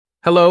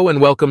Hello and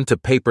welcome to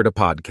Paper to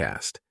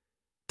Podcast.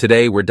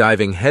 Today we're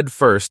diving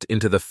headfirst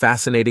into the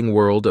fascinating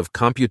world of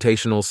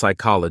computational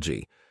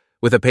psychology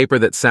with a paper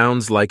that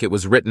sounds like it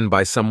was written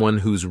by someone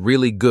who's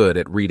really good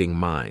at reading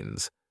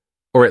minds,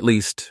 or at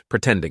least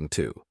pretending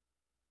to.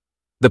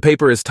 The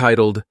paper is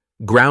titled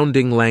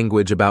Grounding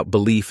Language About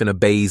Belief in a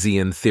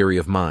Bayesian Theory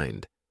of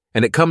Mind,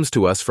 and it comes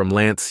to us from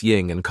Lance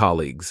Ying and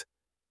colleagues.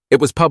 It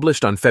was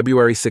published on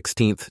February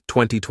 16,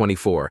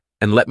 2024,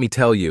 and let me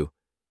tell you,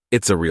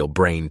 it's a real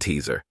brain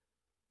teaser.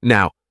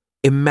 Now,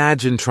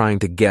 imagine trying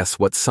to guess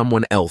what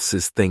someone else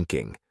is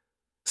thinking.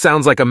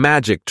 Sounds like a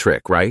magic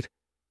trick, right?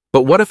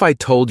 But what if I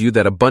told you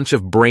that a bunch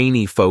of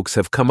brainy folks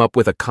have come up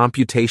with a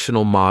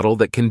computational model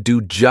that can do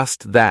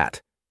just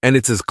that, and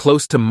it's as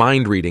close to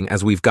mind reading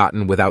as we've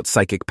gotten without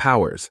psychic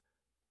powers?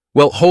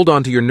 Well, hold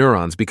on to your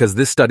neurons because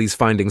this study's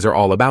findings are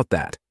all about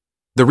that.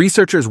 The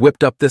researchers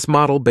whipped up this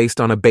model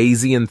based on a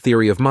Bayesian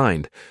theory of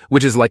mind,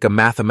 which is like a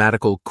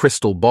mathematical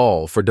crystal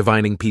ball for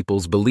divining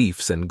people's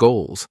beliefs and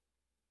goals.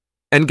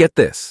 And get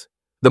this,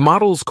 the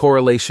model's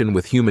correlation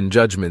with human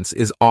judgments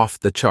is off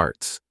the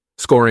charts,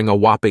 scoring a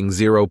whopping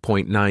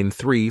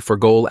 0.93 for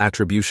goal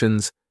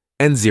attributions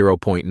and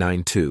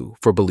 0.92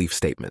 for belief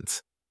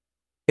statements.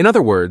 In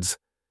other words,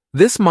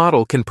 this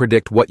model can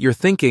predict what you're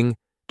thinking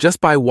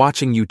just by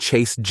watching you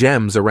chase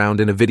gems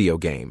around in a video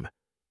game.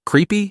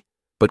 Creepy,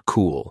 but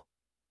cool.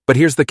 But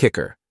here's the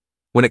kicker.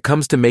 When it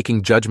comes to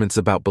making judgments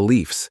about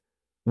beliefs,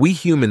 we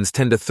humans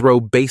tend to throw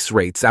base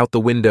rates out the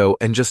window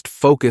and just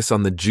focus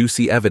on the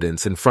juicy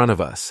evidence in front of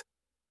us.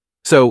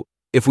 So,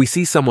 if we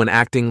see someone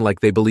acting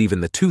like they believe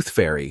in the tooth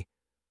fairy,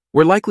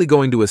 we're likely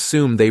going to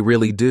assume they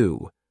really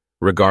do,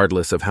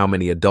 regardless of how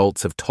many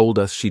adults have told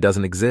us she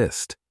doesn't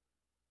exist.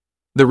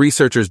 The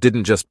researchers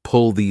didn't just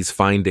pull these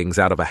findings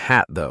out of a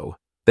hat, though.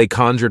 They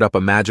conjured up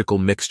a magical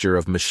mixture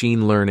of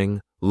machine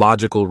learning,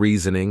 logical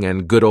reasoning,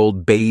 and good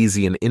old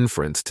Bayesian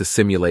inference to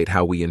simulate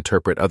how we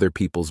interpret other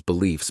people's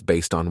beliefs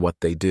based on what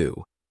they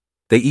do.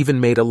 They even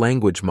made a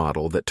language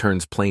model that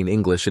turns plain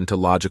English into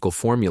logical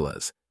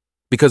formulas.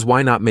 Because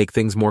why not make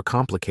things more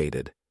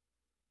complicated?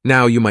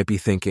 Now you might be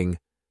thinking,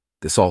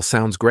 this all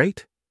sounds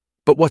great,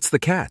 but what's the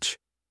catch?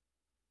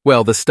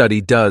 Well, the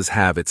study does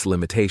have its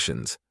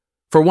limitations.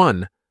 For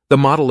one, the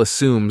model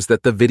assumes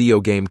that the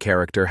video game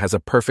character has a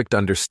perfect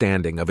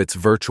understanding of its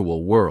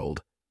virtual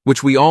world,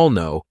 which we all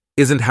know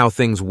isn't how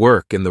things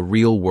work in the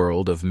real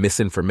world of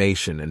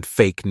misinformation and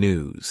fake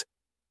news.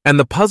 And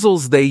the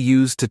puzzles they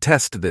use to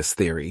test this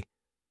theory,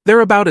 they're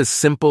about as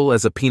simple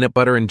as a peanut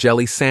butter and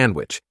jelly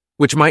sandwich,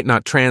 which might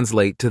not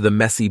translate to the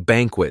messy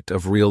banquet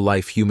of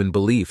real-life human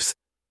beliefs.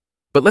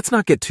 But let's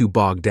not get too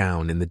bogged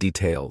down in the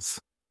details.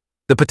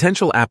 The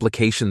potential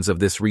applications of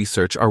this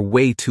research are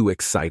way too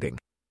exciting.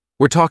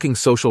 We're talking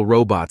social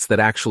robots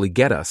that actually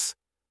get us,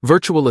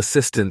 virtual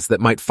assistants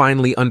that might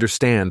finally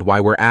understand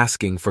why we're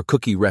asking for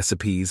cookie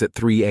recipes at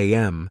 3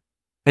 a.m.,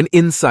 and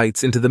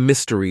insights into the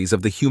mysteries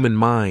of the human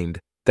mind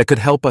that could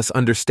help us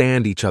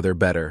understand each other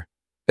better,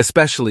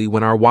 especially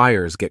when our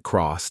wires get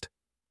crossed.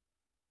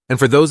 And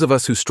for those of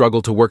us who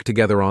struggle to work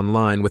together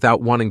online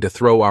without wanting to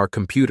throw our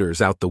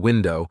computers out the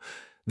window,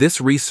 this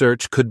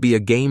research could be a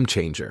game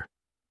changer.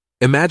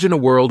 Imagine a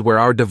world where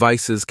our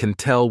devices can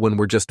tell when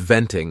we're just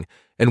venting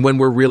and when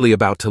we're really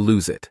about to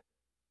lose it.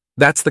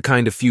 That's the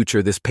kind of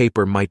future this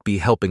paper might be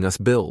helping us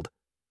build.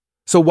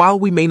 So while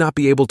we may not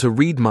be able to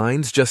read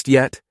minds just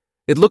yet,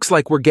 it looks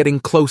like we're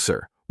getting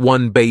closer,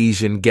 one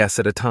Bayesian guess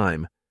at a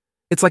time.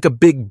 It's like a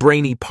big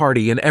brainy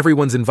party and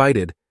everyone's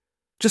invited.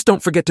 Just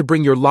don't forget to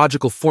bring your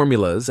logical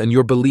formulas and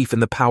your belief in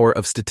the power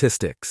of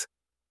statistics.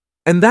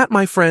 And that,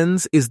 my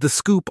friends, is the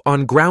scoop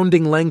on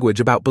Grounding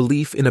Language About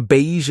Belief in a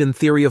Bayesian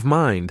Theory of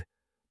Mind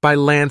by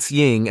Lance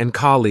Ying and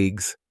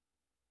colleagues.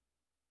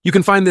 You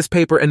can find this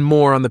paper and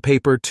more on the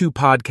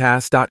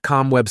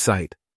paper2podcast.com website.